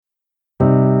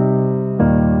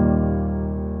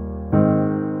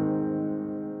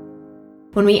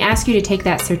When we ask you to take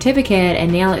that certificate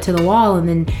and nail it to the wall and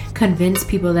then convince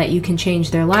people that you can change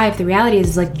their life, the reality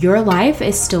is like your life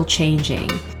is still changing.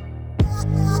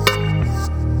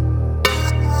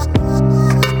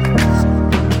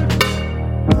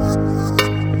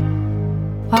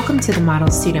 Welcome to the Model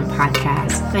Student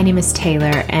Podcast. My name is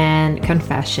Taylor, and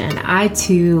confession, I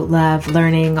too love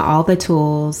learning all the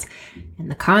tools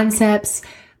and the concepts,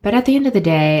 but at the end of the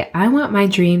day, I want my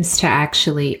dreams to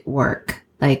actually work.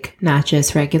 Like not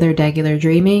just regular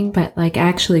dreaming, but like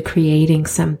actually creating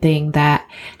something that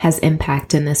has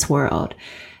impact in this world.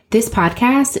 This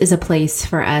podcast is a place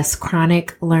for us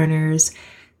chronic learners,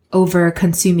 over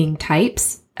consuming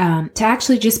types, to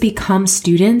actually just become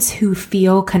students who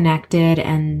feel connected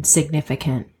and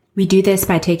significant. We do this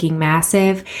by taking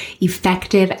massive,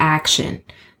 effective action.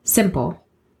 Simple.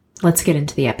 Let's get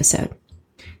into the episode.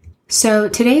 So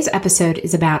today's episode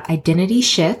is about identity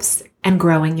shifts and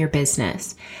growing your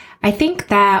business. I think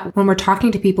that when we're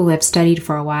talking to people who have studied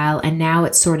for a while and now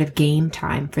it's sort of game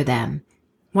time for them,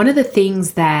 one of the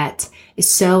things that is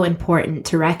so important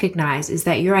to recognize is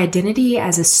that your identity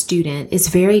as a student is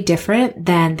very different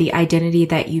than the identity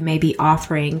that you may be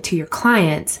offering to your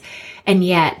clients. And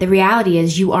yet the reality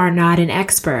is you are not an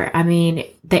expert. I mean,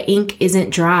 the ink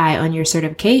isn't dry on your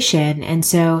certification. And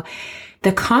so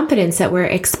the confidence that we're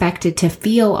expected to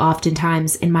feel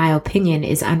oftentimes, in my opinion,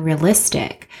 is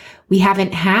unrealistic. We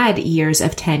haven't had years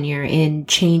of tenure in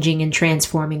changing and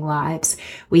transforming lives.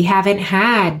 We haven't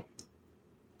had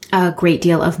a great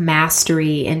deal of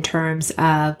mastery in terms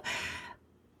of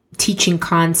teaching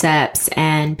concepts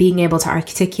and being able to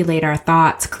articulate our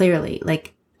thoughts clearly.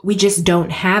 Like, we just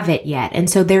don't have it yet. And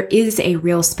so there is a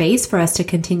real space for us to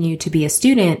continue to be a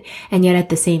student. And yet at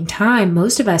the same time,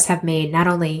 most of us have made not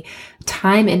only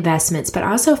time investments, but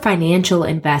also financial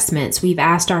investments. We've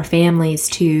asked our families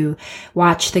to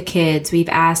watch the kids. We've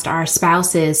asked our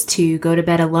spouses to go to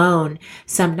bed alone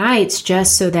some nights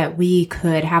just so that we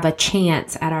could have a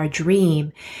chance at our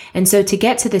dream. And so to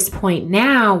get to this point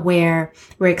now where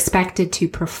we're expected to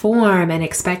perform and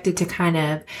expected to kind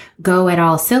of go at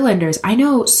all cylinders, I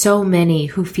know so many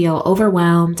who feel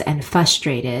overwhelmed and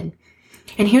frustrated.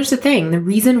 And here's the thing, the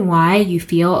reason why you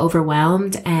feel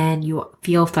overwhelmed and you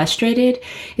feel frustrated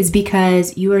is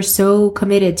because you are so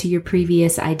committed to your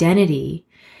previous identity.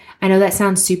 I know that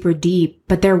sounds super deep,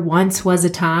 but there once was a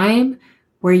time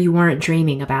where you weren't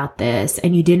dreaming about this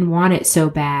and you didn't want it so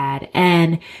bad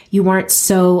and you weren't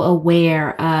so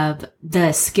aware of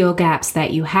the skill gaps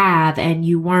that you have and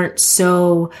you weren't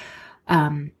so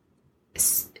aware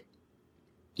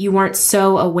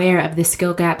of the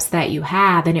skill gaps that you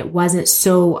have, and it wasn't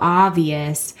so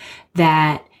obvious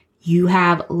that you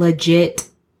have legit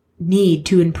need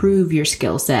to improve your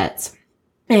skill sets,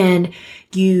 and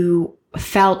you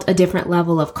felt a different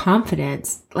level of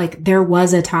confidence. Like there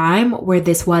was a time where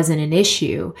this wasn't an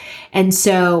issue. And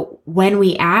so when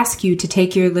we ask you to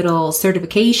take your little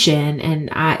certification, and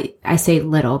I say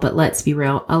little, but let's be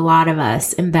real, a lot of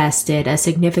us invested a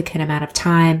significant amount of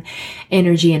time,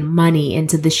 energy, and money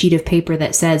into the sheet of paper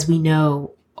that says we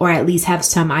know, or at least have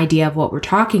some idea of what we're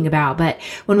talking about. But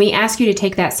when we ask you to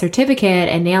take that certificate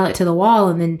and nail it to the wall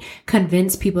and then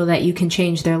convince people that you can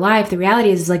change their life, the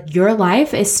reality is like your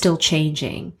life is still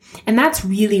changing. And that's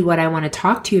really what I want to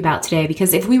talk to you about today,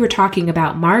 because if we were talking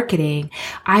about marketing,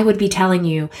 I would be telling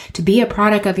you to be a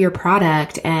product of your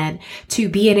product and to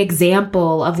be an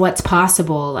example of what's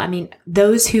possible. I mean,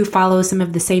 those who follow some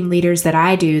of the same leaders that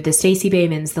I do, the Stacey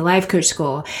Baymans, the Life Coach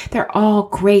School, they're all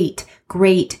great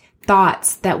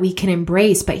thoughts that we can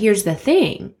embrace. But here's the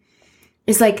thing,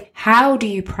 is like, how do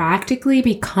you practically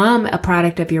become a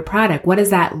product of your product? What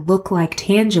does that look like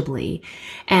tangibly?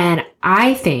 And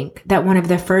I think that one of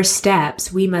the first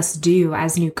steps we must do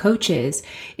as new coaches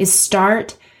is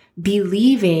start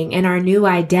believing in our new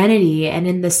identity and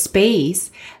in the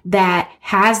space that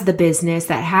has the business,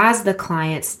 that has the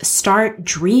clients. Start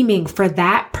dreaming for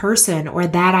that person or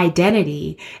that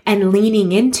identity and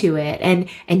leaning into it and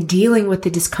dealing with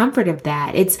the discomfort of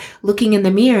that. It's looking in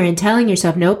the mirror and telling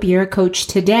yourself, nope, you're a coach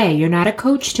today. You're not a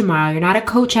coach tomorrow. You're not a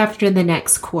coach after the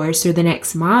next course or the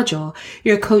next module.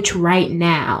 You're a coach right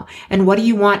now. And what do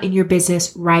you want in your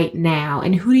business right now?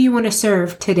 And who do you want to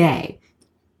serve today?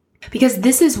 Because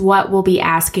this is what we'll be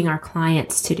asking our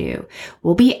clients to do.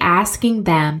 We'll be asking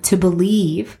them to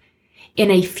believe in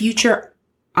a future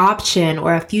option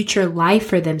or a future life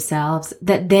for themselves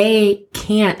that they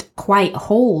can't quite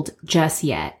hold just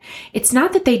yet. It's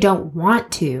not that they don't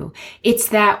want to. It's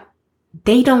that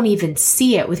they don't even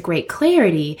see it with great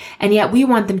clarity. And yet we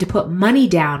want them to put money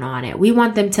down on it. We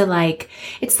want them to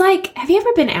it's like, have you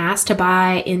ever been asked to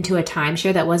buy into a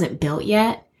timeshare that wasn't built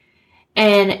yet?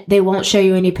 And they won't show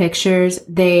you any pictures.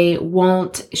 They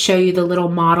won't show you the little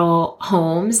model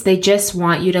homes. They just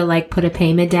want you to like put a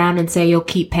payment down and say you'll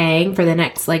keep paying for the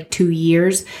next like 2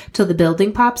 years till the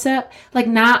building pops up. Like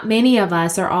not many of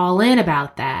us are all in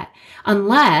about that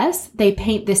unless they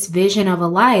paint this vision of a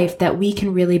life that we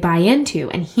can really buy into.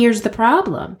 And here's the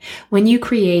problem. When you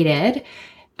created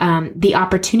the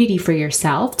opportunity for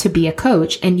yourself to be a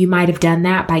coach. And you might have done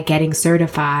that by getting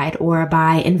certified or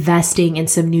by investing in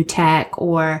some new tech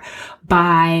or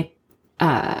by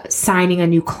signing a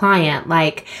new client.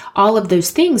 Like all of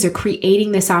those things are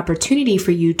creating this opportunity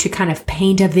for you to kind of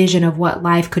paint a vision of what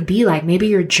life could be like. Maybe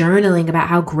you're journaling about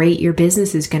how great your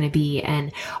business is going to be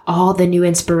and all the new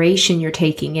inspiration you're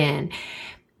taking in.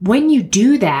 When you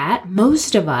do that,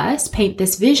 most of us paint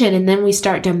this vision and then we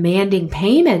start demanding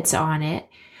payments on it.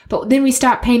 But then we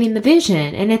stop painting the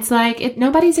vision and it's like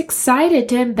nobody's excited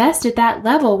to invest at that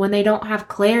level when they don't have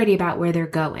clarity about where they're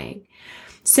going.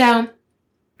 So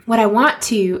what I want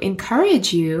to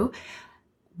encourage you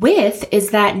with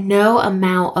is that no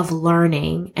amount of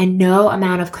learning and no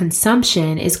amount of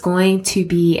consumption is going to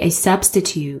be a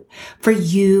substitute for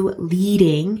you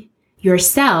leading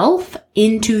yourself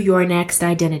into your next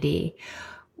identity.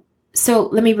 So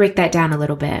let me break that down a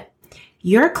little bit.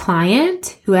 Your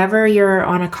client, whoever you're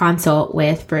on a consult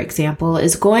with, for example,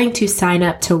 is going to sign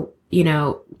up to,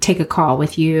 take a call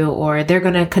with you, or they're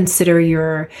going to consider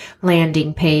your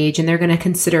landing page and they're going to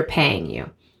consider paying you.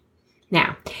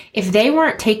 Now, if they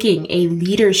weren't taking a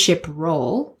leadership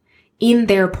role in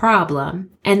their problem,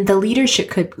 and the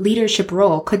leadership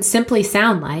role could simply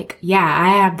sound like, yeah, I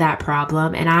have that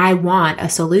problem and I want a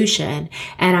solution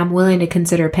and I'm willing to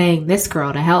consider paying this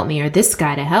girl to help me or this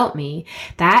guy to help me.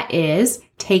 That is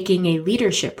taking a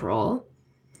leadership role.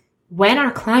 When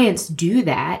our clients do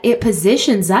that, it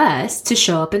positions us to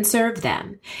show up and serve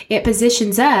them. It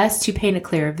positions us to paint a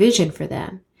clear vision for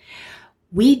them.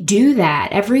 We do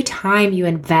that every time you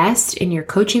invest in your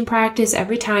coaching practice,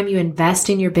 every time you invest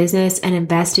in your business and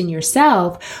invest in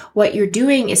yourself. What you're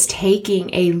doing is taking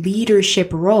a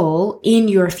leadership role in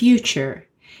your future,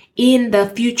 in the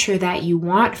future that you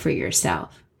want for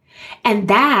yourself. And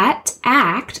that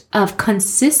act of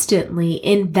consistently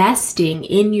investing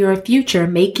in your future,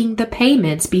 making the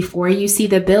payments before you see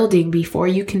the building, before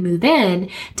you can move in,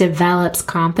 develops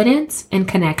confidence and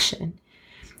connection.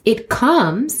 It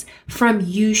comes from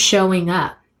you showing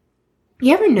up.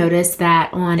 You ever notice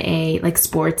that on a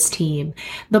sports team,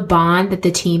 the bond that the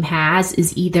team has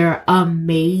is either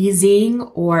amazing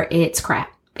or it's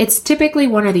crap. It's typically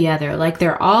one or the other. Like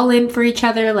they're all in for each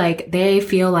other, like they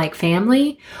feel like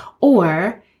family,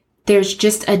 or there's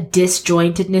just a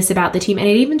disjointedness about the team, and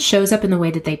it even shows up in the way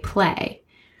that they play.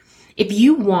 If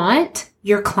you want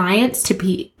your clients to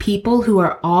be people who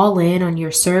are all in on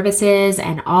your services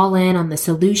and all in on the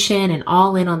solution and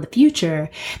all in on the future,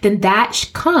 then that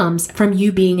comes from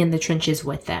you being in the trenches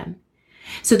with them.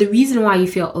 So the reason why you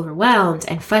feel overwhelmed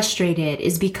and frustrated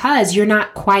is because you're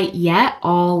not quite yet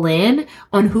all in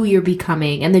on who you're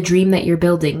becoming and the dream that you're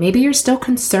building. Maybe you're still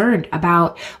concerned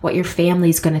about what your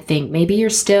family's going to think. Maybe you're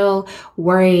still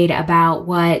worried about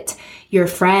what your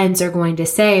friends are going to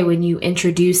say when you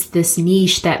introduce this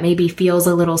niche that maybe feels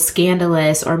a little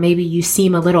scandalous or maybe you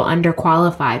seem a little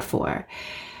underqualified for.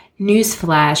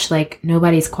 Newsflash,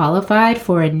 nobody's qualified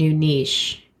for a new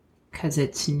niche because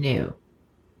it's new.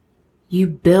 You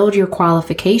build your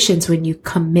qualifications when you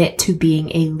commit to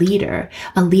being a leader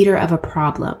of a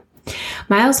problem.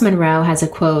 Miles Monroe has a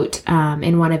quote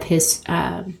in one of his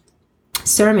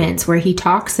sermons where he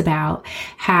talks about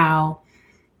how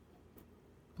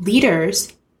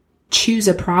leaders choose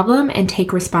a problem and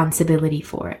take responsibility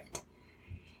for it.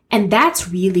 And that's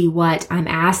really what I'm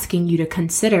asking you to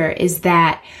consider, is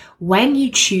that when you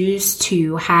choose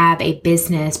to have a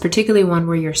business, particularly one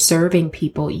where you're serving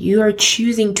people, you are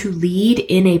choosing to lead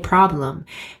in a problem.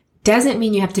 Doesn't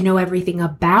mean you have to know everything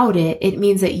about it. It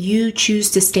means that you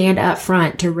choose to stand up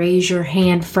front, to raise your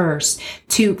hand first,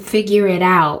 to figure it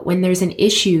out. When there's an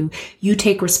issue, you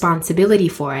take responsibility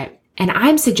for it. And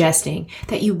I'm suggesting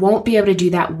that you won't be able to do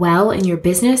that well in your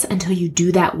business until you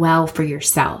do that well for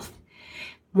yourself.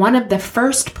 One of the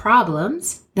first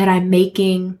problems that I'm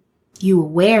making you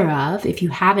aware of, if you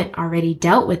haven't already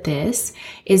dealt with this,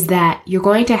 is that you're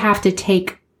going to have to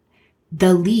take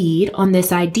the lead on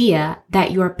this idea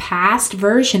that your past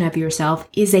version of yourself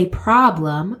is a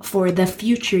problem for the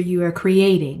future you are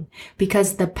creating,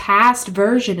 because the past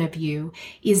version of you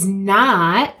is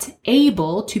not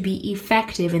able to be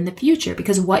effective in the future,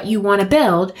 because what you want to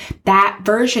build, that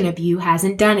version of you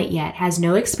hasn't done it yet, has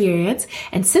no experience,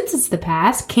 and since it's the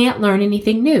past, can't learn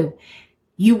anything new.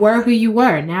 You were who you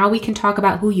were. Now we can talk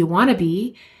about who you want to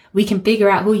be, We can figure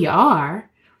out who you are,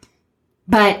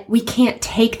 but we can't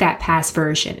take that past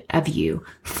version of you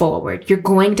forward. You're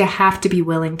going to have to be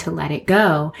willing to let it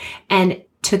go. And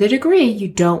to the degree you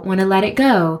don't want to let it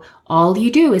go, all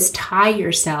you do is tie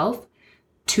yourself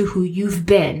to who you've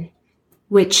been,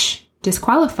 which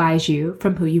disqualifies you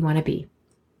from who you want to be.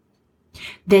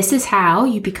 This is how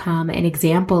you become an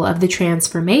example of the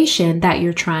transformation that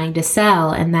you're trying to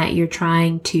sell and that you're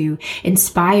trying to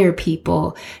inspire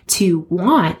people to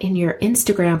want in your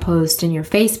Instagram post, in your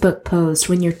Facebook post,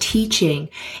 when you're teaching.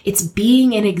 It's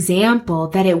being an example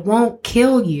that it won't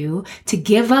kill you to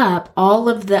give up all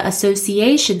of the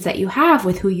associations that you have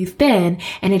with who you've been.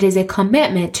 And it is a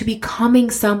commitment to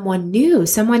becoming someone new,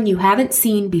 someone you haven't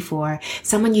seen before,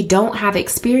 someone you don't have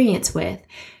experience with.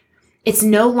 It's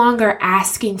no longer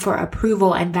asking for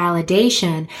approval and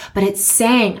validation, but it's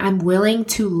saying I'm willing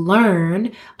to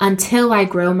learn until I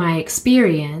grow my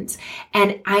experience.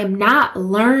 And I'm not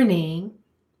learning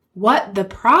what the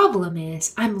problem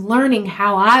is. I'm learning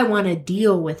how I want to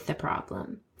deal with the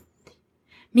problem.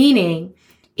 Meaning,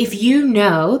 if you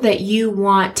know that you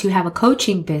want to have a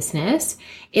coaching business,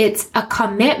 it's a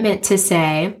commitment to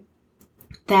say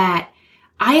that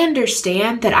I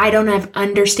understand that I don't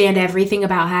understand everything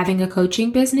about having a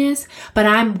coaching business, but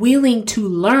I'm willing to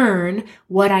learn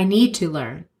what I need to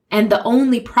learn. And the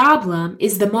only problem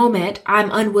is the moment I'm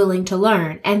unwilling to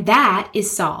learn, and that is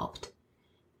solved.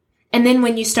 And then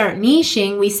when you start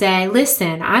niching, we say,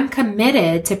 listen, I'm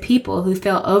committed to people who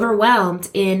feel overwhelmed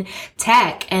in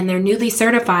tech and they're newly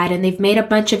certified and they've made a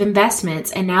bunch of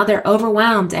investments and now they're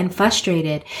overwhelmed and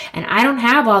frustrated. And I don't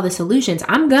have all the solutions.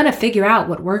 I'm going to figure out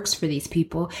what works for these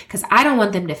people because I don't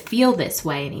want them to feel this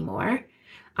way anymore.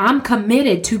 I'm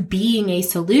committed to being a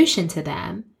solution to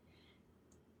them.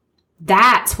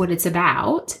 That's what it's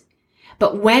about.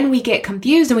 But when we get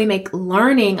confused and we make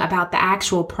learning about the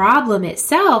actual problem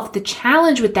itself, the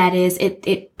challenge with that is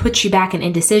it puts you back in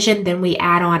indecision. Then we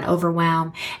add on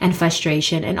overwhelm and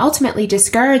frustration and ultimately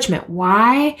discouragement.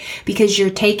 Why? Because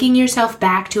you're taking yourself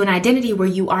back to an identity where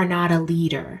you are not a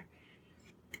leader.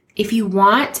 If you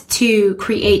want to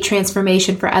create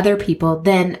transformation for other people,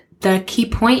 then the key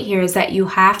point here is that you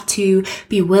have to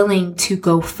be willing to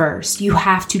go first. You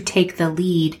have to take the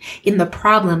lead in the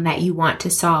problem that you want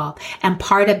to solve. And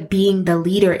part of being the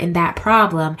leader in that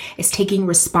problem is taking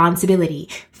responsibility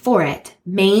for it,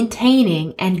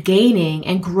 maintaining and gaining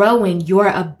and growing your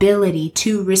ability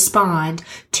to respond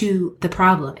to the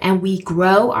problem. And we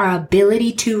grow our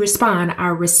ability to respond,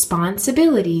 our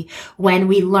responsibility, when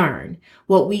we learn.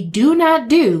 What we do not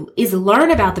do is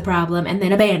learn about the problem and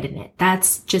then abandon it.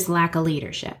 That's just lack of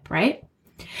leadership, right?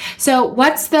 So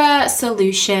what's the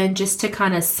solution? Just to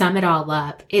kind of sum it all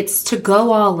up, it's to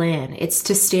go all in. It's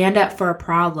to stand up for a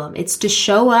problem. It's to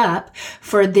show up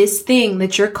for this thing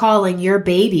that you're calling your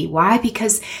baby. Why?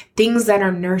 Because things that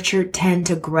are nurtured tend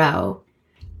to grow.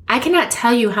 I cannot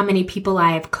tell you how many people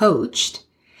I have coached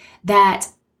that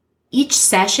each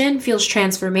session feels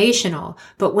transformational,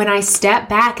 but when I step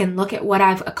back and look at what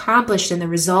I've accomplished and the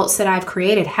results that I've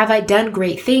created, have I done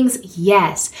great things?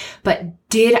 Yes. But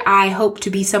did I hope to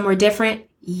be somewhere different?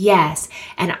 Yes.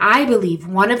 And I believe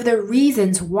one of the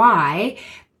reasons why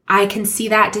I can see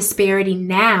that disparity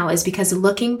now is because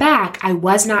looking back, I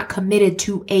was not committed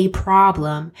to a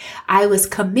problem. I was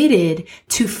committed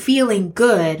to feeling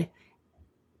good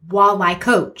while I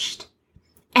coached.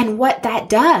 And what that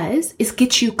does is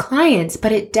get you clients,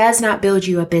 but it does not build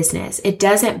you a business. It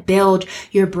doesn't build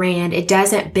your brand. It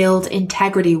doesn't build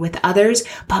integrity with others.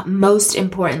 But most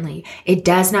importantly, it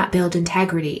does not build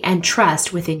integrity and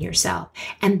trust within yourself.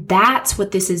 And that's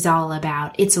what this is all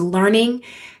about. It's learning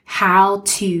how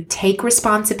to take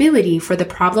responsibility for the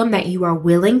problem that you are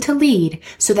willing to lead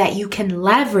so that you can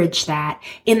leverage that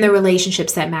in the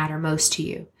relationships that matter most to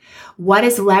you. What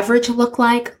does leverage look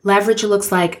like? Leverage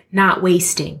looks like not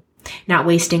wasting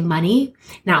money,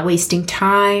 not wasting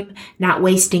time, not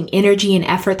wasting energy and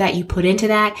effort that you put into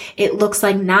that. It looks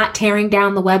like not tearing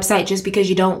down the website just because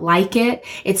you don't like it.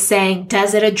 It's saying,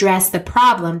 does it address the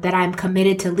problem that I'm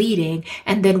committed to leading?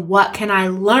 And then what can I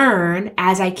learn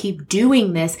as I keep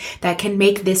doing this that can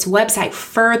make this website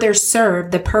further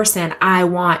serve the person I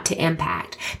want to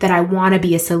impact, that I want to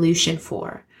be a solution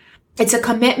for? It's a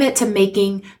commitment to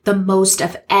making the most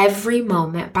of every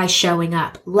moment by showing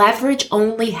up. Leverage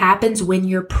only happens when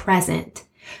you're present.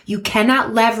 You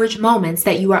cannot leverage moments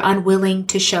that you are unwilling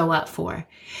to show up for.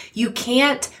 You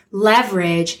can't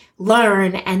leverage,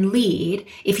 learn, and lead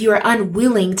if you are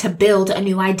unwilling to build a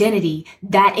new identity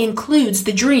that includes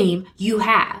the dream you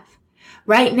have.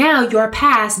 Right now, your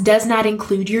past does not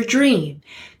include your dream.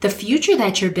 The future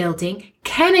that you're building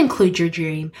can include your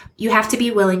dream, you have to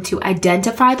be willing to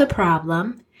identify the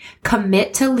problem,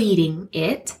 commit to leading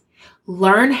it,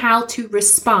 learn how to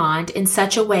respond in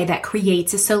such a way that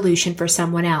creates a solution for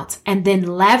someone else, and then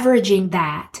leveraging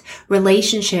that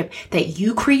relationship that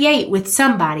you create with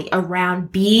somebody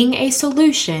around being a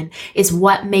solution is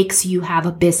what makes you have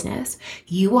a business.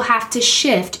 You will have to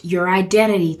shift your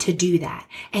identity to do that,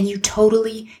 and you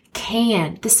totally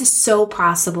can. This is so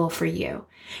possible for you.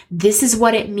 This is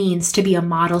what it means to be a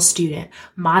model student.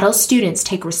 Model students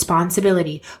take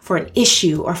responsibility for an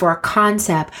issue or for a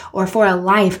concept or for a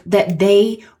life that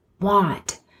they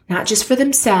want, not just for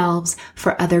themselves,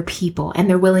 for other people. And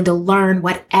they're willing to learn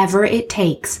whatever it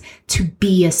takes to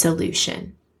be a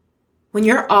solution. When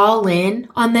you're all in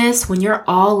on this, when you're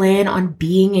all in on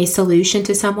being a solution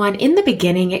to someone, in the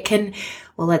beginning, it can,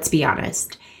 well, let's be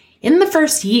honest. In the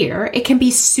first year, it can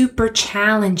be super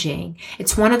challenging.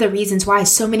 It's one of the reasons why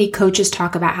so many coaches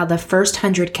talk about how the first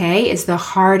 100K is the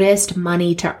hardest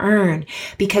money to earn,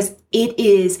 because it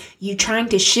is you trying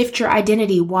to shift your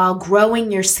identity while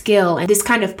growing your skill. And this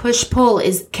kind of push-pull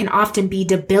can often be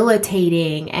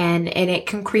debilitating, and it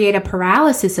can create a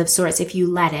paralysis of sorts if you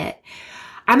let it.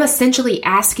 I'm essentially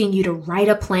asking you to write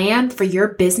a plan for your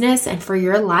business and for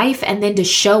your life, and then to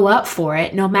show up for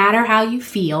it, no matter how you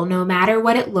feel, no matter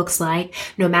what it looks like,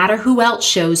 no matter who else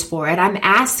shows for it. I'm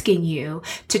asking you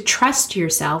to trust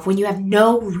yourself when you have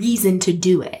no reason to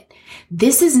do it.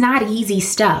 This is not easy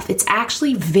stuff. It's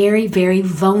actually very, very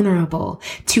vulnerable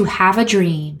to have a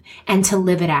dream and to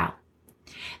live it out.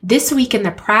 This week in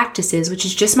the practices, which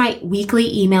is just my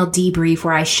weekly email debrief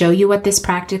where I show you what this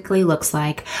practically looks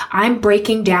like, I'm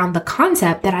breaking down the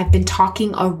concept that I've been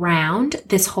talking around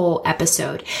this whole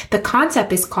episode. The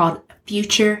concept is called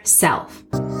future self.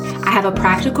 I have a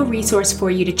practical resource for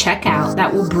you to check out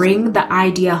that will bring the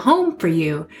idea home for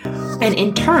you. And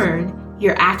in turn,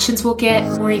 your actions will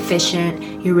get more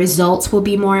efficient, your results will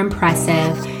be more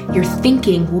impressive, your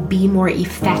thinking will be more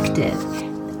effective.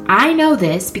 I know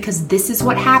this because this is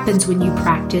what happens when you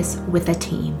practice with a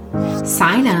team.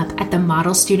 Sign up at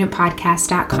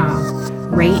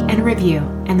themodelstudentpodcast.com, rate and review,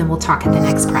 and then we'll talk at the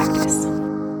next practice.